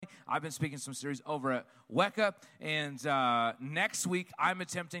I've been speaking some series over at WECA, and next week I'm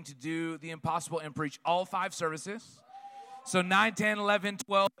attempting to do the impossible and preach all 5 services. So 9, 10, 11,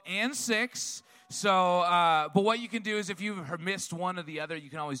 12, and 6. So, but what you can do is if you've missed one or the other, you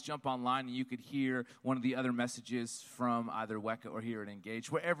can always jump online and you could hear one of the other messages from either WECA or here at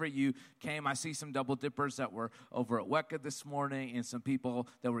Engage. Wherever you came, I see some double dippers that were over at WECA this morning and some people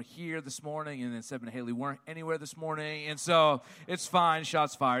that were here this morning, and then Seb and Haley weren't anywhere this morning. And so it's fine,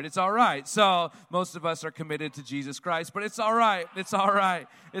 shots fired. It's all right. So most of us are committed to Jesus Christ, but it's all right. It's all right.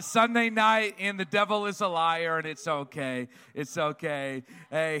 It's Sunday night and the devil is a liar, and it's okay. It's okay.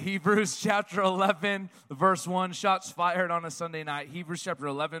 Hey, Hebrews chapter 11, verse 1, shots fired on a Sunday night. Hebrews chapter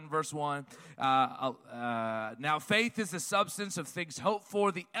 11, verse 1. Now faith is the substance of things hoped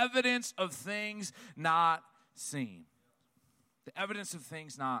for, the evidence of things not seen. The evidence of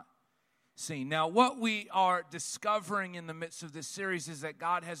things not seen. Now, what we are discovering in the midst of this series is that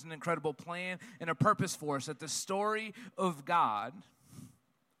God has an incredible plan and a purpose for us, that the story of God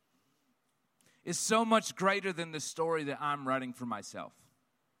is so much greater than the story that I'm writing for myself.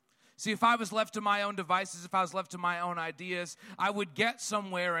 See, if I was left to my own devices, if I was left to my own ideas, I would get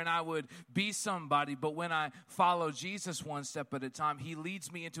somewhere and I would be somebody. But when I follow Jesus one step at a time, he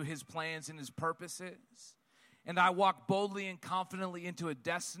leads me into his plans and his purposes. And I walk boldly and confidently into a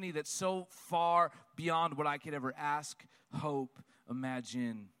destiny that's so far beyond what I could ever ask, hope,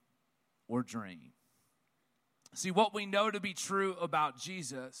 imagine, or dream. See, what we know to be true about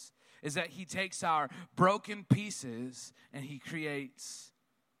Jesus is that he takes our broken pieces and he creates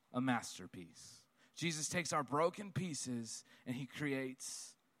a masterpiece. Jesus takes our broken pieces and he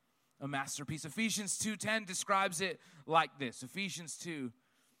creates a masterpiece. Ephesians 2:10 describes it like this. Ephesians 2:10.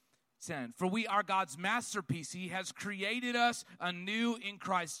 For we are God's masterpiece. He has created us anew in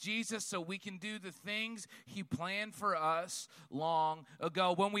Christ Jesus so we can do the things he planned for us long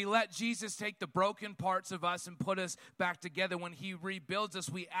ago. When we let Jesus take the broken parts of us and put us back together, when he rebuilds us,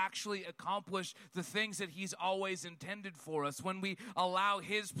 we actually accomplish the things that he's always intended for us. When we allow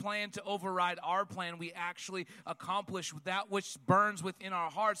his plan to override our plan, we actually accomplish that which burns within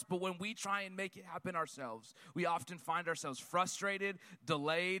our hearts. But when we try and make it happen ourselves, we often find ourselves frustrated,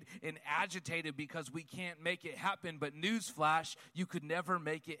 delayed, and agitated because we can't make it happen. But newsflash, you could never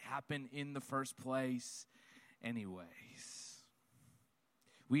make it happen in the first place anyways.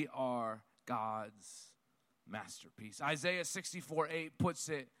 We are God's masterpiece. Isaiah 64:8 puts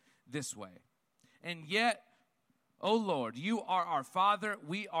it this way. And yet, O Lord, you are our Father,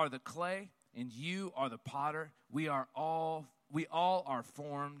 we are the clay, and you are the potter. We all are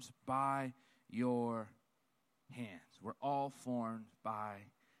formed by your hands. We're all formed by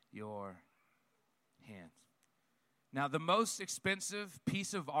your hands. Now, the most expensive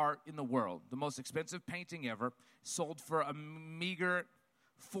piece of art in the world, the most expensive painting ever, sold for a meager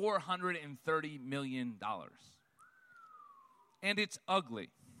 $430 million. And it's ugly.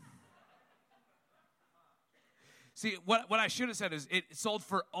 See, what I should have said is it sold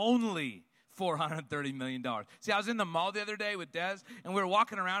for only $430 million. See, I was in the mall the other day with Des, and we were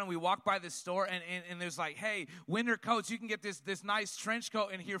walking around, and we walked by this store, and there's like, hey, winter coats, you can get this nice trench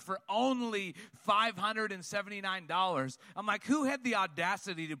coat in here for only $579. I'm like, who had the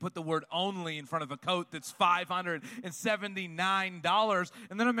audacity to put the word only in front of a coat that's $579?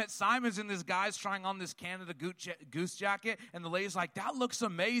 And then I'm at Simon's, and this guy's trying on this Canada Goose jacket, and the lady's like, that looks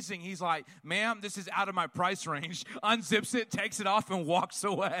amazing. He's like, ma'am, this is out of my price range. Unzips it, takes it off, and walks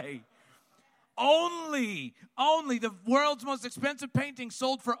away. Only the world's most expensive painting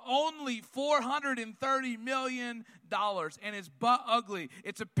sold for only $430 million, and it's butt ugly.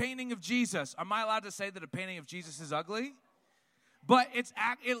 It's a painting of Jesus. Am I allowed to say that a painting of Jesus is ugly? But it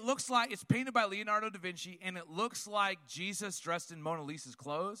looks like it's painted by Leonardo da Vinci, and it looks like Jesus dressed in Mona Lisa's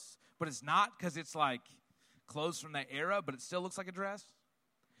clothes, but it's not because it's like clothes from that era, but it still looks like a dress.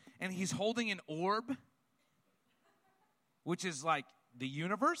 And he's holding an orb, which is like the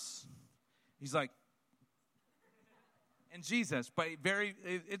universe. He's like, and Jesus, but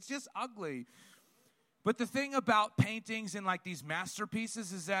it's just ugly. But the thing about paintings and like these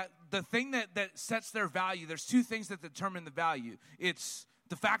masterpieces is that the thing that sets their value, there's 2 things that determine the value. It's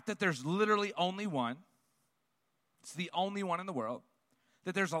the fact that there's literally only one. It's the only one in the world.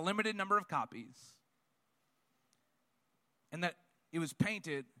 That there's a limited number of copies. And that it was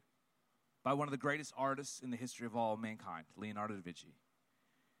painted by one of the greatest artists in the history of all mankind, Leonardo da Vinci.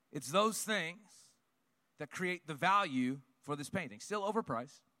 It's those things that create the value for this painting. Still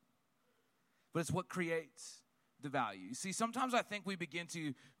overpriced, but it's what creates the value. You see, sometimes I think we begin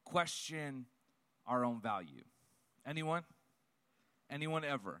to question our own value. Anyone? Anyone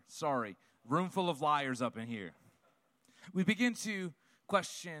ever? Sorry. Room full of liars up in here. We begin to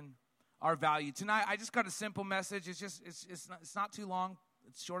question our value. Tonight, I just got a simple message. It's not too long.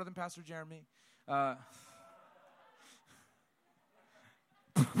 It's shorter than Pastor Jeremy.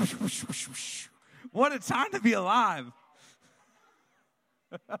 What a time to be alive.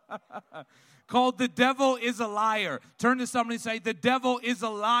 Called The Devil is a Liar. Turn to somebody and say, the devil is a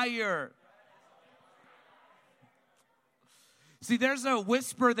liar. See, there's a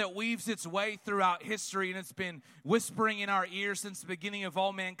whisper that weaves its way throughout history, and it's been whispering in our ears since the beginning of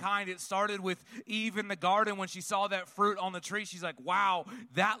all mankind. It started with Eve in the garden when she saw that fruit on the tree. She's like, wow,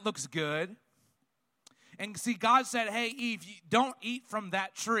 that looks good. And see, God said, hey, Eve, don't eat from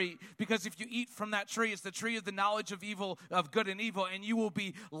that tree, because if you eat from that tree, it's the tree of the knowledge of evil, of good and evil, and you will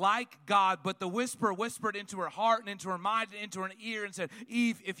be like God. But the whisper whispered into her heart and into her mind and into her ear and said,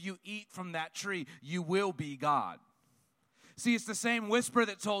 Eve, if you eat from that tree, you will be God. See, it's the same whisper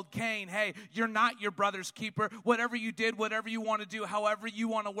that told Cain, hey, you're not your brother's keeper. Whatever you did, whatever you want to do, however you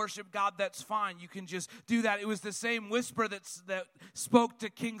want to worship God, that's fine. You can just do that. It was the same whisper that spoke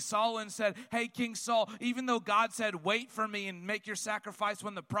to King Saul and said, hey, King Saul, even though God said, wait for me and make your sacrifice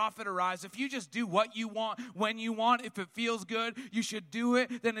when the prophet arrives, if you just do what you want, when you want, if it feels good, you should do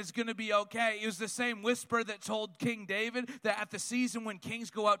it, then it's going to be okay. It was the same whisper that told King David that at the season when kings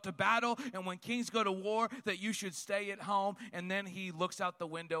go out to battle and when kings go to war, that you should stay at home. And then he looks out the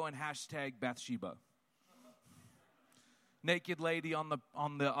window and hashtag Bathsheba. Naked lady on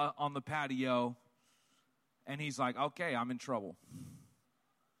the patio, and he's like, okay, I'm in trouble.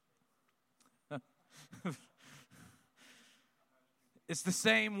 It's the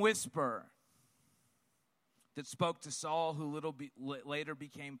same whisper that spoke to Saul, who later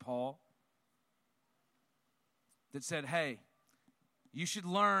became Paul, that said, hey, you should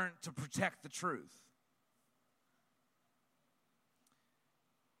learn to protect the truth.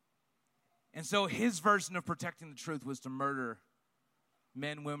 And so his version of protecting the truth was to murder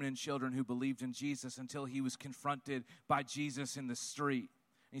men, women, and children who believed in Jesus until he was confronted by Jesus in the street.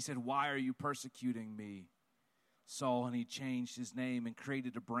 And he said, why are you persecuting me, Saul? And he changed his name and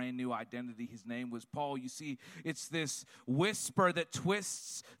created a brand new identity. His name was Paul. You see, it's this whisper that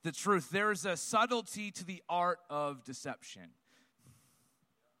twists the truth. There is a subtlety to the art of deception.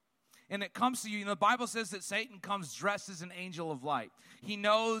 And it comes to you. The Bible says that Satan comes dressed as an angel of light. He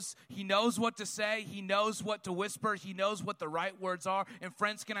knows what to say. He knows what to whisper. He knows what the right words are. And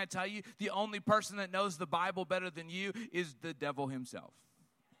friends, can I tell you, the only person that knows the Bible better than you is the devil himself.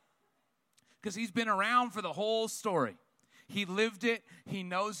 Because he's been around for the whole story. He lived it, he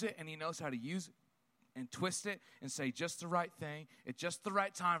knows it, and he knows how to use it and twist it and say just the right thing at just the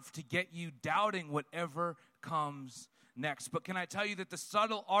right time to get you doubting whatever comes next. But can I tell you that the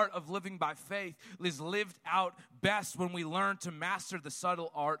subtle art of living by faith is lived out best when we learn to master the subtle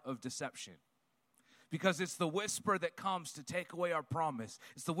art of deception. Because it's the whisper that comes to take away our promise.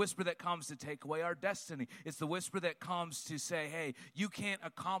 It's the whisper that comes to take away our destiny. It's the whisper that comes to say, hey, you can't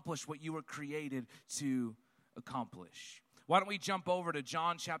accomplish what you were created to accomplish. Why don't we jump over to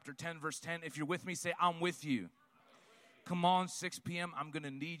John chapter 10, verse 10. If you're with me, say, I'm with you. Come on, 6 p.m., I'm going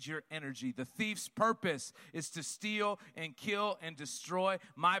to need your energy. The thief's purpose is to steal and kill and destroy.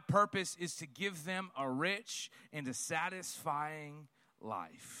 My purpose is to give them a rich and a satisfying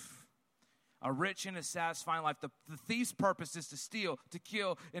life. A rich and a satisfying life. The thief's purpose is to steal, to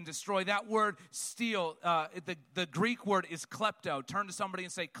kill, and destroy. That word steal, the Greek word is klepto. Turn to somebody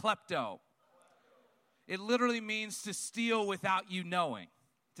and say klepto. It literally means to steal without you knowing.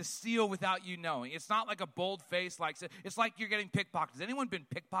 To steal without you knowing. It's not like a bold face. It's like you're getting pickpocketed. Has anyone been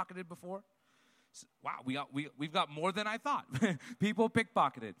pickpocketed before? Wow, we've got more than I thought. People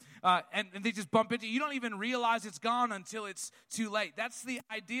pickpocketed. And they just bump into you. You don't even realize it's gone until it's too late. That's the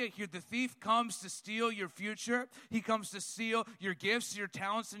idea here. The thief comes to steal your future. He comes to steal your gifts, your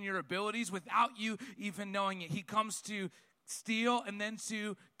talents, and your abilities without you even knowing it. He comes to steal and then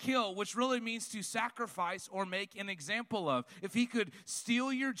to kill, which really means to sacrifice or make an example of. If he could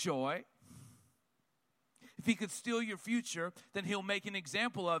steal your joy, if he could steal your future, then he'll make an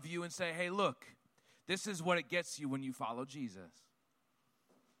example of you and say, hey, look, this is what it gets you when you follow Jesus.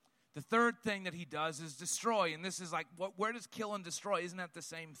 The third thing that he does is destroy. And this is like, where does kill and destroy? Isn't that the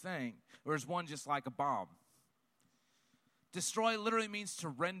same thing? Or is one just like a bomb? Destroy literally means to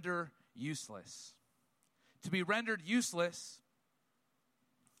render useless. To be rendered useless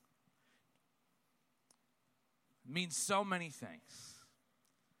means so many things.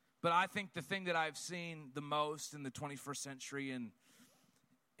 But I think the thing that I've seen the most in the 21st century and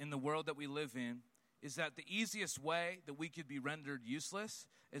in the world that we live in is that the easiest way that we could be rendered useless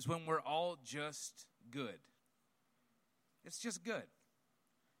is when we're all just good. It's just good.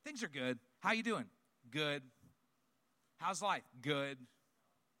 Things are good. How you doing? Good. How's life? Good.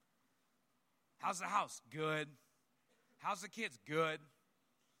 How's the house? Good. How's the kids? Good.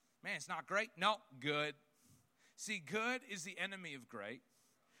 Man, it's not great? No, good. See, good is the enemy of great,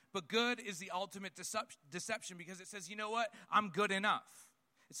 but good is the ultimate deception because it says, you know what? I'm good enough.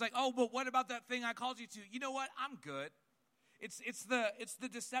 It's like, oh, but what about that thing I called you to? You know what? I'm good. It's the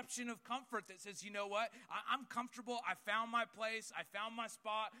deception of comfort that says, you know what? I'm comfortable. I found my place. I found my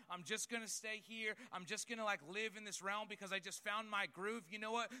spot. I'm just going to stay here. I'm just going to live in this realm because I just found my groove. You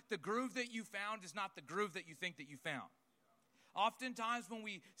know what? The groove that you found is not the groove that you think that you found. Oftentimes when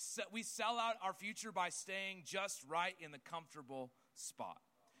we sell out our future by staying just right in the comfortable spot.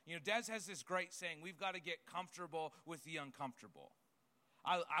 You know, Des has this great saying, we've got to get comfortable with the uncomfortable.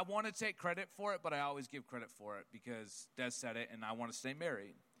 I want to take credit for it, but I always give credit for it because Des said it and I want to stay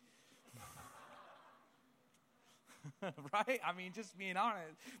married. Right? I mean, just being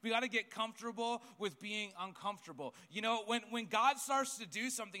honest. We got to get comfortable with being uncomfortable. You know, when God starts to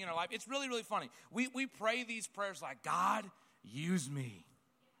do something in our life, it's really, really funny. We pray these prayers like, God, use me.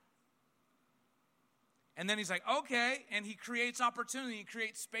 And then he's like, okay, and he creates opportunity. He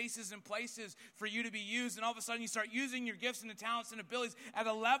creates spaces and places for you to be used. And all of a sudden you start using your gifts and the talents and abilities at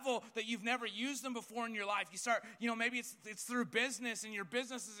a level that you've never used them before in your life. You start, maybe it's through business and your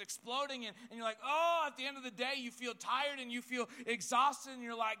business is exploding. And you're like, oh, at the end of the day, you feel tired and you feel exhausted. And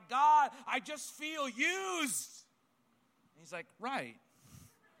you're like, God, I just feel used. And he's like, right.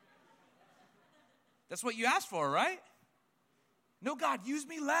 That's what you asked for, right? No, God, use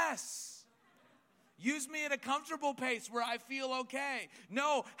me less. Use me at a comfortable pace where I feel okay.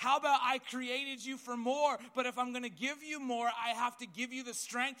 No, how about I created you for more, but if I'm going to give you more, I have to give you the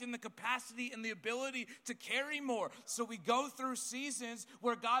strength and the capacity and the ability to carry more. So we go through seasons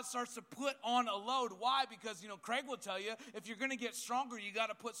where God starts to put on a load. Why? Because, Craig will tell you, if you're going to get stronger, you got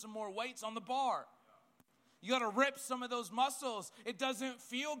to put some more weights on the bar. You got to rip some of those muscles. It doesn't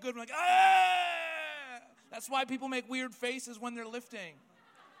feel good. We're like, ah! That's why people make weird faces when they're lifting.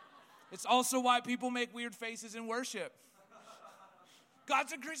 It's also why people make weird faces in worship.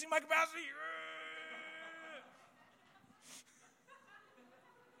 God's increasing my capacity.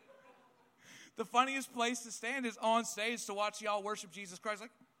 The funniest place to stand is on stage to watch y'all worship Jesus Christ.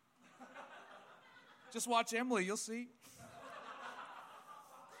 Just watch Emily, you'll see.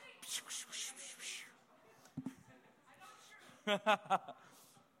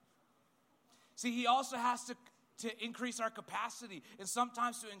 See, he also has to increase our capacity. And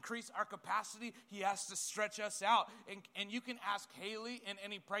sometimes to increase our capacity, he has to stretch us out. And you can ask Haley and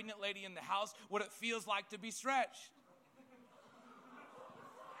any pregnant lady in the house what it feels like to be stretched.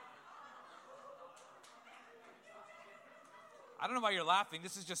 I don't know why you're laughing.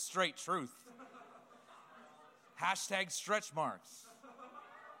 This is just straight truth. Hashtag stretch marks.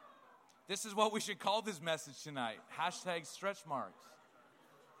 This is what we should call this message tonight. Hashtag stretch marks.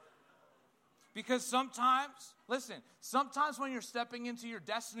 Because sometimes when you're stepping into your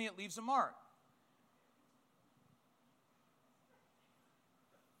destiny, it leaves a mark.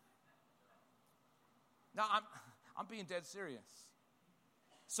 Now, I'm being dead serious.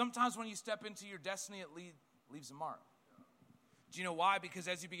 Sometimes when you step into your destiny, it leaves a mark. Do you know why? Because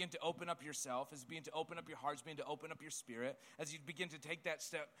as you begin to open up yourself, as you begin to open up your heart, as you begin to open up your spirit, as you begin to take that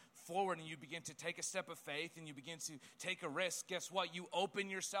step forward and you begin to take a step of faith and you begin to take a risk, guess what? You open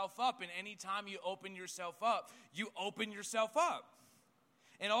yourself up. And anytime you open yourself up, you open yourself up.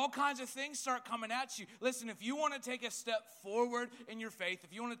 And all kinds of things start coming at you. Listen, if you want to take a step forward in your faith,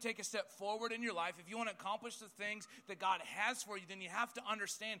 if you want to take a step forward in your life, if you want to accomplish the things that God has for you, then you have to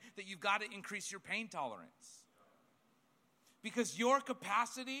understand that you've got to increase your pain tolerance. Because your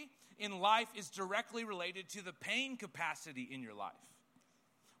capacity in life is directly related to the pain capacity in your life.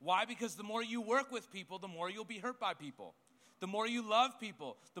 Why? Because the more you work with people, the more you'll be hurt by people. The more you love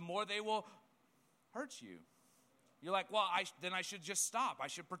people, the more they will hurt you. You're like, well, then I should just stop. I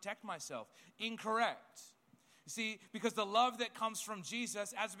should protect myself. Incorrect. See, because the love that comes from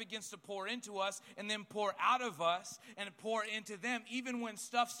Jesus, as it begins to pour into us and then pour out of us and pour into them, even when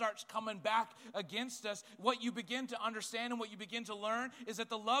stuff starts coming back against us, what you begin to understand and what you begin to learn is that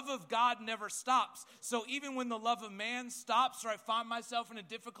the love of God never stops. So even when the love of man stops, or I find myself in a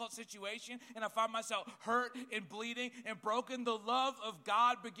difficult situation and I find myself hurt and bleeding and broken, the love of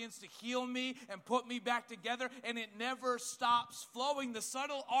God begins to heal me and put me back together, and it never stops flowing. The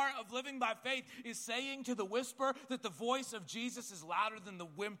subtle art of living by faith is saying to the whisper that the voice of Jesus is louder than the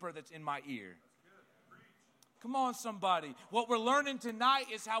whimper that's in my ear. Come on, somebody. What we're learning tonight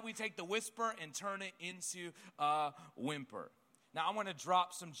is how we take the whisper and turn it into a whimper. Now, I want to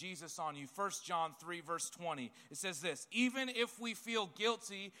drop some Jesus on you. 1 John 3, verse 20. It says this: even if we feel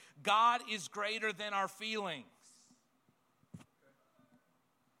guilty, God is greater than our feelings.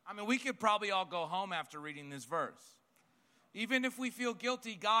 I mean, we could probably all go home after reading this verse. Even if we feel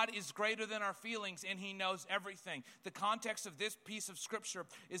guilty, God is greater than our feelings and he knows everything. The context of this piece of scripture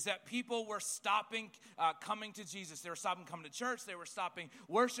is that people were stopping coming to Jesus. They were stopping coming to church. They were stopping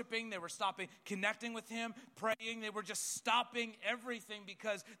worshiping. They were stopping connecting with him, praying. They were just stopping everything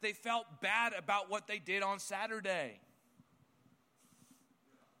because they felt bad about what they did on Saturday.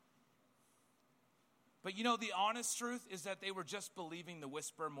 But you know, the honest truth is that they were just believing the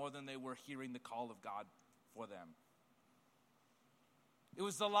whisper more than they were hearing the call of God for them. It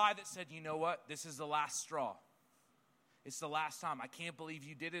was the lie that said, you know what? This is the last straw. It's the last time. I can't believe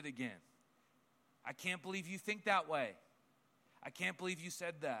you did it again. I can't believe you think that way. I can't believe you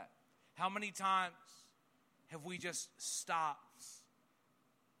said that. How many times have we just stopped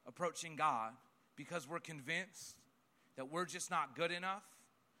approaching God because we're convinced that we're just not good enough,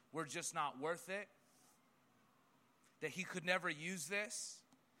 we're just not worth it, that he could never use this?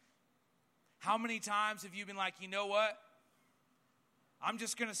 How many times have you been like, you know what? I'm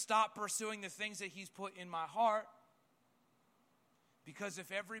just going to stop pursuing the things that he's put in my heart, because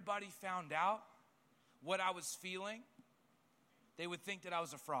if everybody found out what I was feeling, they would think that I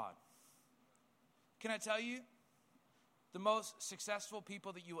was a fraud. Can I tell you, the most successful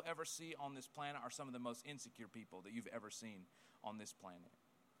people that you will ever see on this planet are some of the most insecure people that you've ever seen on this planet.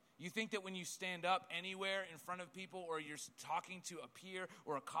 You think that when you stand up anywhere in front of people, or you're talking to a peer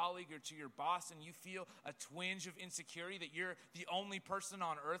or a colleague or to your boss, and you feel a twinge of insecurity, that you're the only person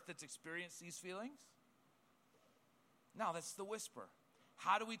on earth that's experienced these feelings? No, that's the whisper.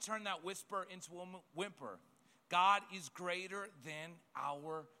 How do we turn that whisper into a whimper? God is greater than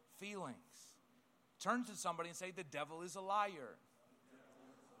our feelings. Turn to somebody and say, the devil is a liar.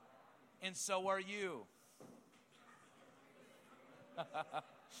 And so are you.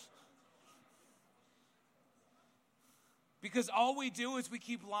 Because all we do is we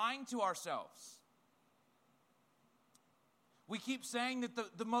keep lying to ourselves. We keep saying that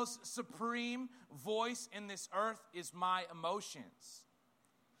the most supreme voice in this earth is my emotions.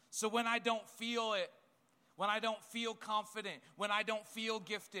 So when I don't feel it, when I don't feel confident, when I don't feel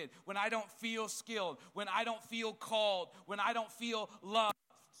gifted, when I don't feel skilled, when I don't feel called, when I don't feel loved,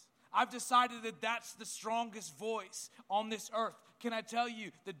 I've decided that that's the strongest voice on this earth. Can I tell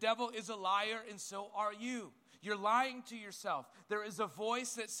you, the devil is a liar, and so are you. You're lying to yourself. There is a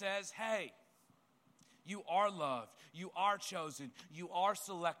voice that says, hey, you are loved, you are chosen, you are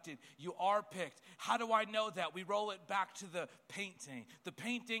selected, you are picked. How do I know that? We roll it back to the painting. The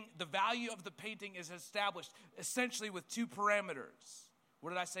painting, the value of the painting is established essentially with two parameters. What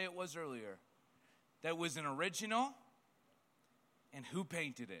did I say it was earlier? That was an original and who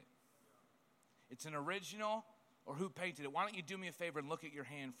painted it. It's an original or who painted it. Why don't you do me a favor and look at your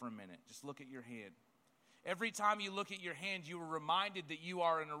hand for a minute? Just look at your hand. Every time you look at your hand, you are reminded that you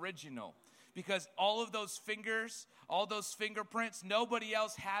are an original. Because all of those fingers, all those fingerprints, nobody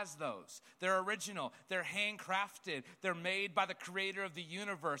else has those. They're original. They're handcrafted. They're made by the creator of the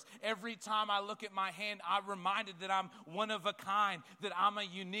universe. Every time I look at my hand, I'm reminded that I'm one of a kind, that I'm a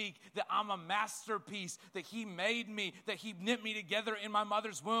unique, that I'm a masterpiece, that he made me, that he knit me together in my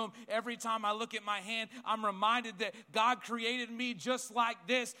mother's womb. Every time I look at my hand, I'm reminded that God created me just like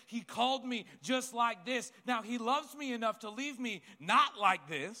this. He called me just like this. Now, he loves me enough to leave me not like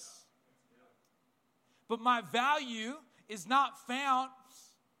this. But my value is not found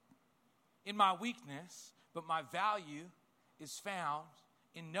in my weakness, but my value is found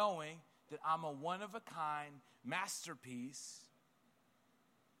in knowing that I'm a one-of-a-kind masterpiece.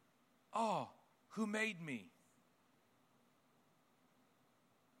 Oh, who made me?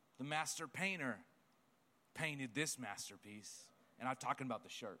 The master painter painted this masterpiece, and I'm talking about the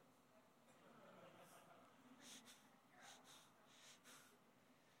shirt.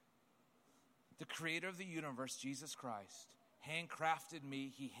 The creator of the universe, Jesus Christ, handcrafted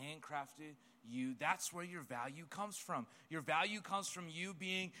me. He handcrafted you. That's where your value comes from. Your value comes from you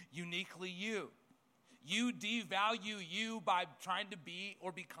being uniquely you. You devalue you by trying to be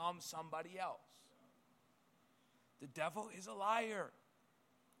or become somebody else. The devil is a liar.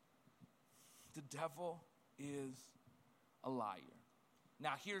 The devil is a liar.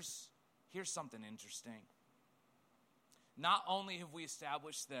 Now, here's something interesting. Not only have we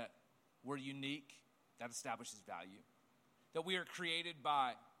established that we're unique, that establishes value. That we are created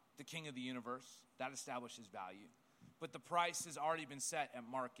by the King of the universe, that establishes value. But the price has already been set at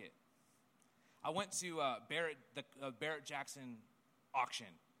market. I went to the Barrett Jackson auction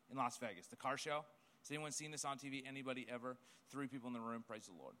in Las Vegas, the car show. Has anyone seen this on TV? Anybody ever? 3 people in the room, praise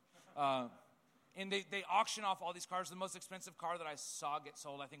the Lord. And they auction off all these cars. The most expensive car that I saw get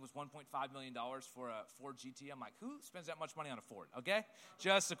sold, I think, was $1.5 million for a Ford GT. I'm like, who spends that much money on a Ford? Okay?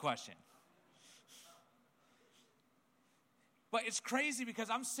 Just a question. But it's crazy because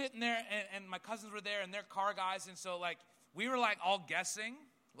I'm sitting there, and my cousins were there, and they're car guys. And so, like, we were, like, all guessing.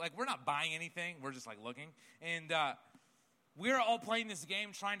 Like, we're not buying anything. We're just, like, looking. And we were all playing this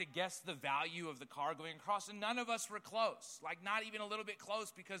game trying to guess the value of the car going across, and none of us were close. Like, not even a little bit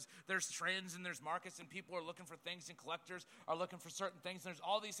close, because there's trends and there's markets and people are looking for things and collectors are looking for certain things. There's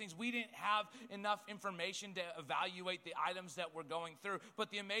all these things. We didn't have enough information to evaluate the items that we're going through. But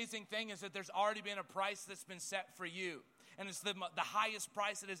the amazing thing is that there's already been a price that's been set for you. And it's the highest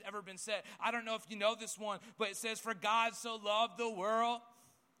price that has ever been set. I don't know if you know this one, but it says, "For God so loved the world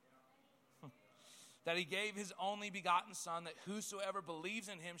that he gave his only begotten Son, that whosoever believes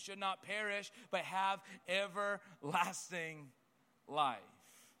in him should not perish, but have everlasting life."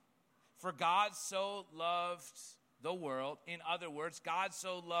 For God so loved the world. In other words, God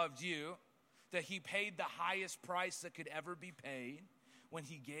so loved you that he paid the highest price that could ever be paid when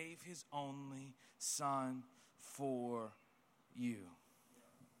he gave his only Son for you.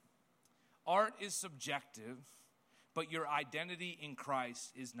 Art is subjective, but your identity in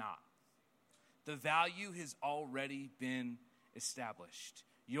Christ is not. The value has already been established.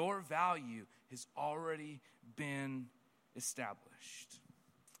 Your value has already been established.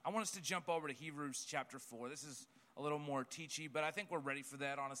 I want us to jump over to Hebrews chapter 4. This is a little more teachy, but I think we're ready for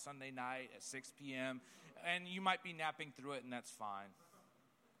that on a Sunday night at 6 p.m. And you might be napping through it, and that's fine.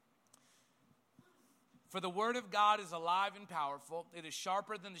 For the word of God is alive and powerful. It is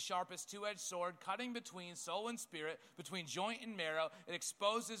sharper than the sharpest two-edged sword, cutting between soul and spirit, between joint and marrow. It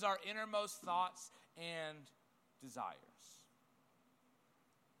exposes our innermost thoughts and desires.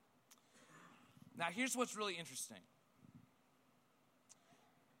 Now, here's what's really interesting.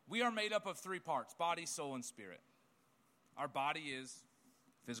 We are made up of three parts: body, soul, and spirit. Our body is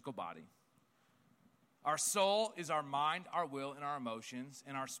physical body. Our soul is our mind, our will, and our emotions.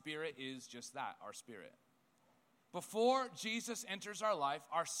 And our spirit is just that, our spirit. Before Jesus enters our life,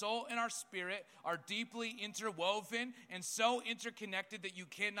 our soul and our spirit are deeply interwoven and so interconnected that you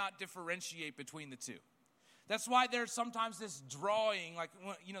cannot differentiate between the two. That's why there's sometimes this drawing, like,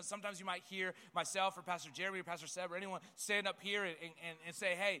 you know, sometimes you might hear myself or Pastor Jeremy or Pastor Seb or anyone stand up here and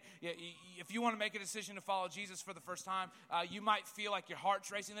say, hey, if you want to make a decision to follow Jesus for the first time, you might feel like your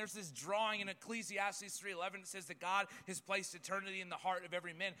heart's racing. There's this drawing in Ecclesiastes 3:11 that says that God has placed eternity in the heart of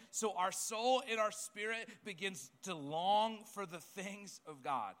every man. So our soul and our spirit begins to long for the things of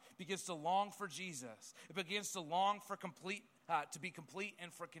God, begins to long for Jesus. It begins to long for to be complete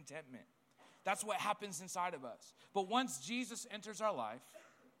and for contentment. That's what happens inside of us. But once Jesus enters our life,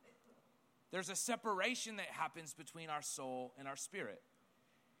 there's a separation that happens between our soul and our spirit.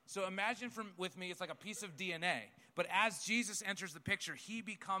 So imagine with me, it's like a piece of DNA. But as Jesus enters the picture, he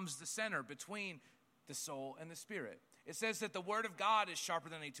becomes the center between the soul and the spirit. It says that the word of God is sharper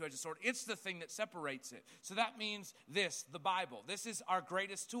than a two-edged sword. It's the thing that separates it. So that means this, the Bible. This is our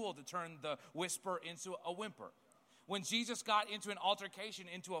greatest tool to turn the whisper into a whimper. When Jesus got into an altercation,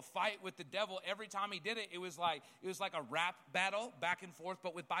 into a fight with the devil, every time he did it, it was like a rap battle back and forth,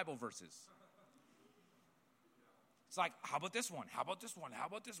 but with Bible verses. It's like, how about this one? How about this one? How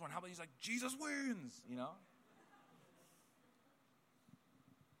about this one? How about, he's like, Jesus wins, you know?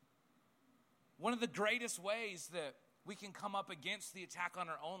 One of the greatest ways that we can come up against the attack on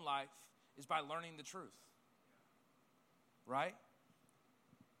our own life is by learning the truth. Right?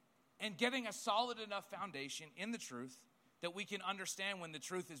 And getting a solid enough foundation in the truth that we can understand when the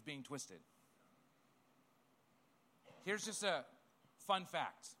truth is being twisted. Here's just a fun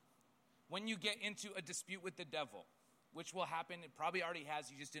fact. When you get into a dispute with the devil, which will happen, it probably already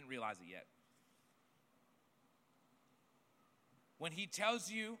has, you just didn't realize it yet. When he tells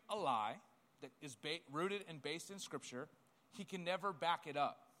you a lie that is rooted and based in Scripture, he can never back it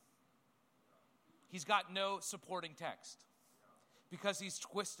up. He's got no supporting text, because he's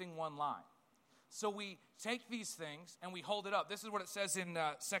twisting one line. So we take these things and we hold it up. This is what it says in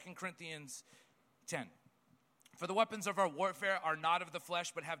 2 Corinthians 10. For the weapons of our warfare are not of the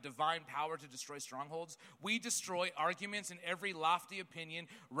flesh, but have divine power to destroy strongholds. We destroy arguments and every lofty opinion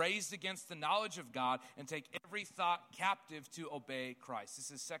raised against the knowledge of God, and take every thought captive to obey Christ.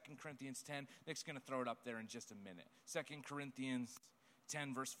 This is 2 Corinthians 10. Nick's going to throw it up there in just a minute. 2 Corinthians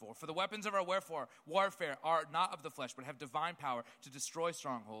 10 verse 4. For the weapons of our warfare are not of the flesh, but have divine power to destroy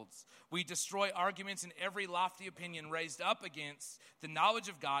strongholds. We destroy arguments and every lofty opinion raised up against the knowledge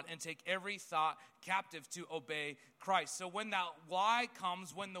of God, and take every thought captive to obey Christ. So when that lie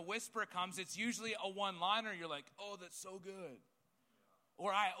comes, when the whisper comes, it's usually a one-liner. You're like, oh, that's so good.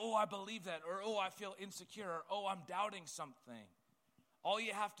 Or I believe that. Or, I feel insecure. Or, I'm doubting something. All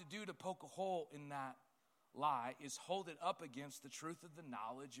you have to do to poke a hole in that lie is hold it up against the truth of the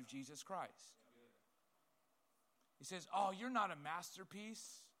knowledge of Jesus Christ. He says, you're not a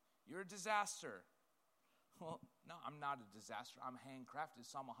masterpiece. You're a disaster. Well, no, I'm not a disaster. I'm handcrafted.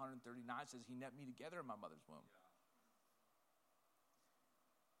 Psalm 139 says he knit me together in my mother's womb.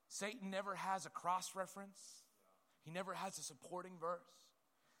 Satan never has a cross-reference. He never has a supporting verse.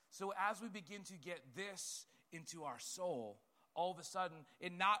 So as we begin to get this into our soul, all of a sudden,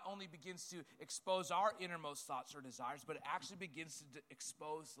 it not only begins to expose our innermost thoughts or desires, but it actually begins to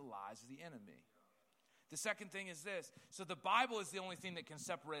expose the lies of the enemy. The second thing is this. So the Bible is the only thing that can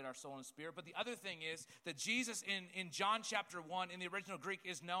separate our soul and spirit. But the other thing is that Jesus in John chapter 1, in the original Greek,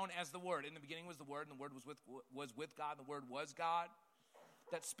 is known as the Word. In the beginning was the Word, and the Word was with God, and the Word was God.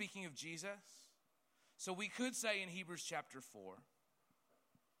 That's speaking of Jesus. So we could say in Hebrews chapter 4,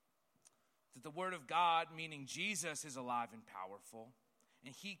 that the Word of God, meaning Jesus, is alive and powerful,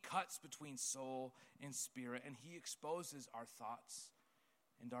 and he cuts between soul and spirit, and he exposes our thoughts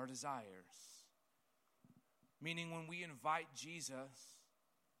and our desires. Meaning when we invite Jesus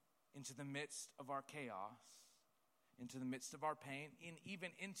into the midst of our chaos, into the midst of our pain, and even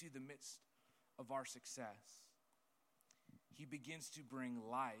into the midst of our success, he begins to bring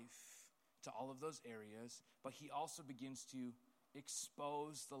life to all of those areas, but he also begins to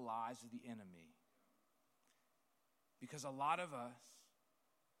expose the lies of the enemy. Because a lot of us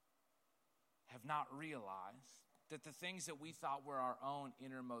have not realized that the things that we thought were our own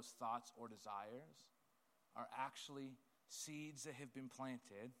innermost thoughts or desires are actually seeds that have been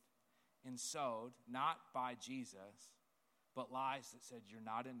planted and sowed, not by Jesus, but lies that said, you're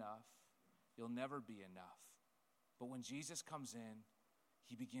not enough, you'll never be enough. But when Jesus comes in,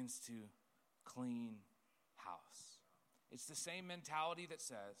 he begins to clean house. It's the same mentality that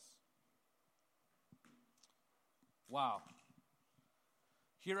says, wow,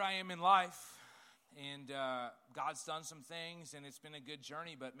 here I am in life, and God's done some things, and it's been a good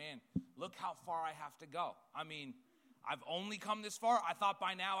journey, but man, look how far I have to go. I mean, I've only come this far. I thought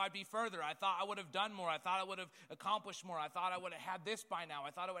by now I'd be further. I thought I would have done more. I thought I would have accomplished more. I thought I would have had this by now.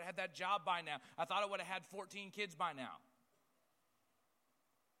 I thought I would have had that job by now. I thought I would have had 14 kids by now.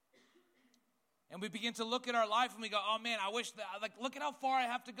 And we begin to look at our life and we go, oh man, I wish that, like, look at how far I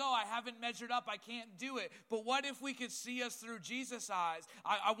have to go. I haven't measured up. I can't do it. But what if we could see us through Jesus' eyes?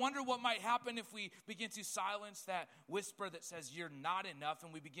 I wonder what might happen if we begin to silence that whisper that says you're not enough,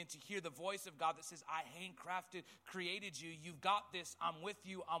 and we begin to hear the voice of God that says, I handcrafted, created you. You've got this. I'm with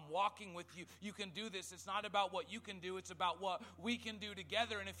you. I'm walking with you. You can do this. It's not about what you can do. It's about what we can do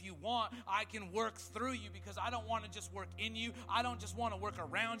together. And if you want, I can work through you, because I don't want to just work in you. I don't just want to work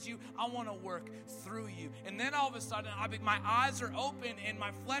around you. I want to work through you. And then all of a sudden, my eyes are open and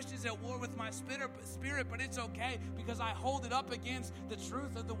my flesh is at war with my spirit, but it's okay because I hold it up against the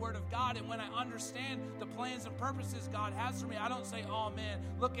truth of the Word of God. And when I understand the plans and purposes God has for me, I don't say, oh man,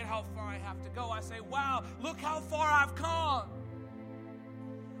 look at how far I have to go. I say, wow, look how far I've come.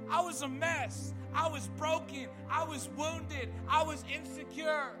 I was a mess. I was broken. I was wounded. I was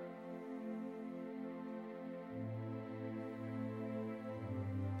insecure.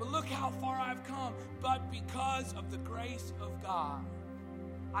 But look how far I've come. But because of the grace of God,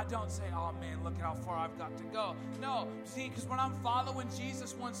 I don't say, oh man, look at how far I've got to go. No, see, because when I'm following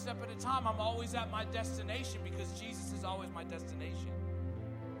Jesus one step at a time, I'm always at my destination, because Jesus is always my destination.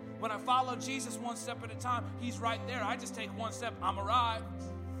 When I follow Jesus one step at a time, he's right there. I just take one step, I'm arrived.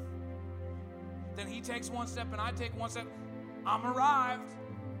 Then he takes one step and I take one step, I'm arrived.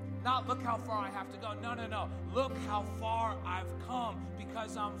 Not look how far I have to go. No. Look how far I've come,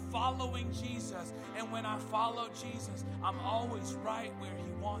 because I'm following Jesus. And when I follow Jesus, I'm always right where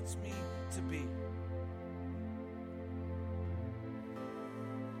he wants me to be.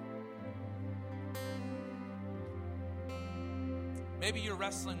 Maybe you're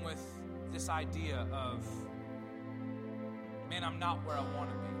wrestling with this idea of, man, I'm not where I want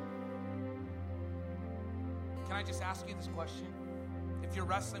to be. Can I just ask you this question? If you're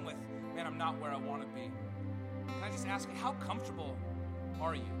wrestling with, man, I'm not where I want to be, can I just ask you, how comfortable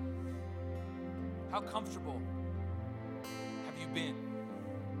are you? How comfortable have you been?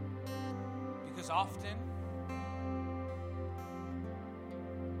 Because often,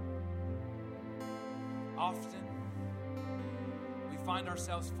 we find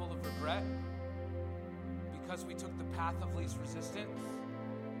ourselves full of regret because we took the path of least resistance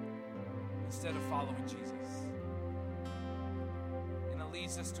instead of following Jesus.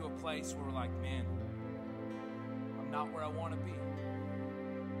 Leads us to a place where we're like, man, I'm not where I want to be.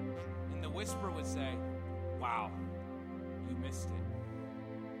 And the whisper would say, wow, you missed it.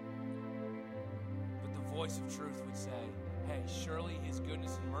 voice of truth would say, hey, surely his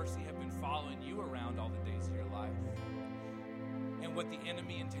goodness and mercy have been following you around all the days of your life. And what the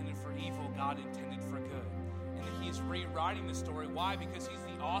enemy intended for evil, God intended for good. And that he's rewriting the story. Why? Because he's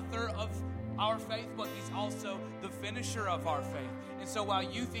the author of our faith, but he's also the finisher of our faith. And so while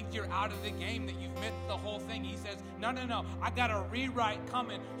you think you're out of the game, that you've missed the whole thing, he says, no, I got a rewrite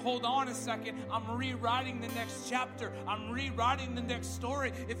coming. Hold on a second. I'm rewriting the next chapter. I'm rewriting the next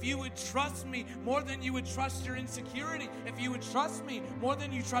story. If you would trust me more than you would trust your insecurity, if you would trust me more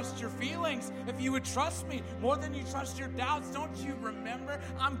than you trust your feelings, if you would trust me more than you trust your doubts, don't you remember?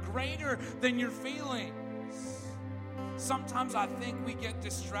 I'm greater than your feelings. Sometimes I think we get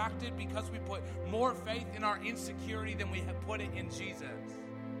distracted because we put more faith in our insecurity than we have put it in Jesus.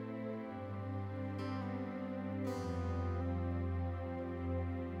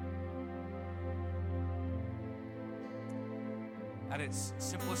 At its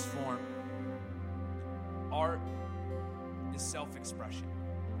simplest form, art is self-expression,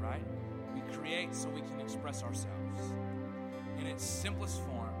 right? We create so we can express ourselves. In its simplest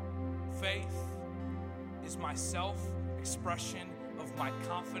form, faith is my self-expression of my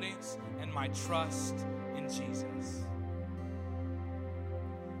confidence and my trust in Jesus.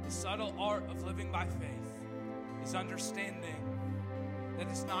 The subtle art of living by faith is understanding that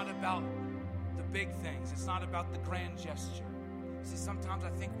it's not about the big things. It's not about the grand gesture. See, sometimes I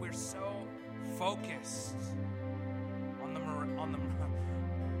think we're so focused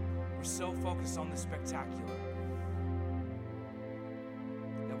we're so focused on the spectacular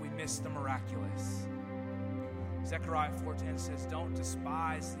that we miss the miraculous. Zechariah 4:10 says, don't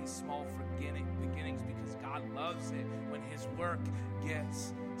despise these small beginnings because God loves it when his work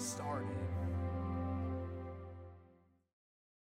gets started.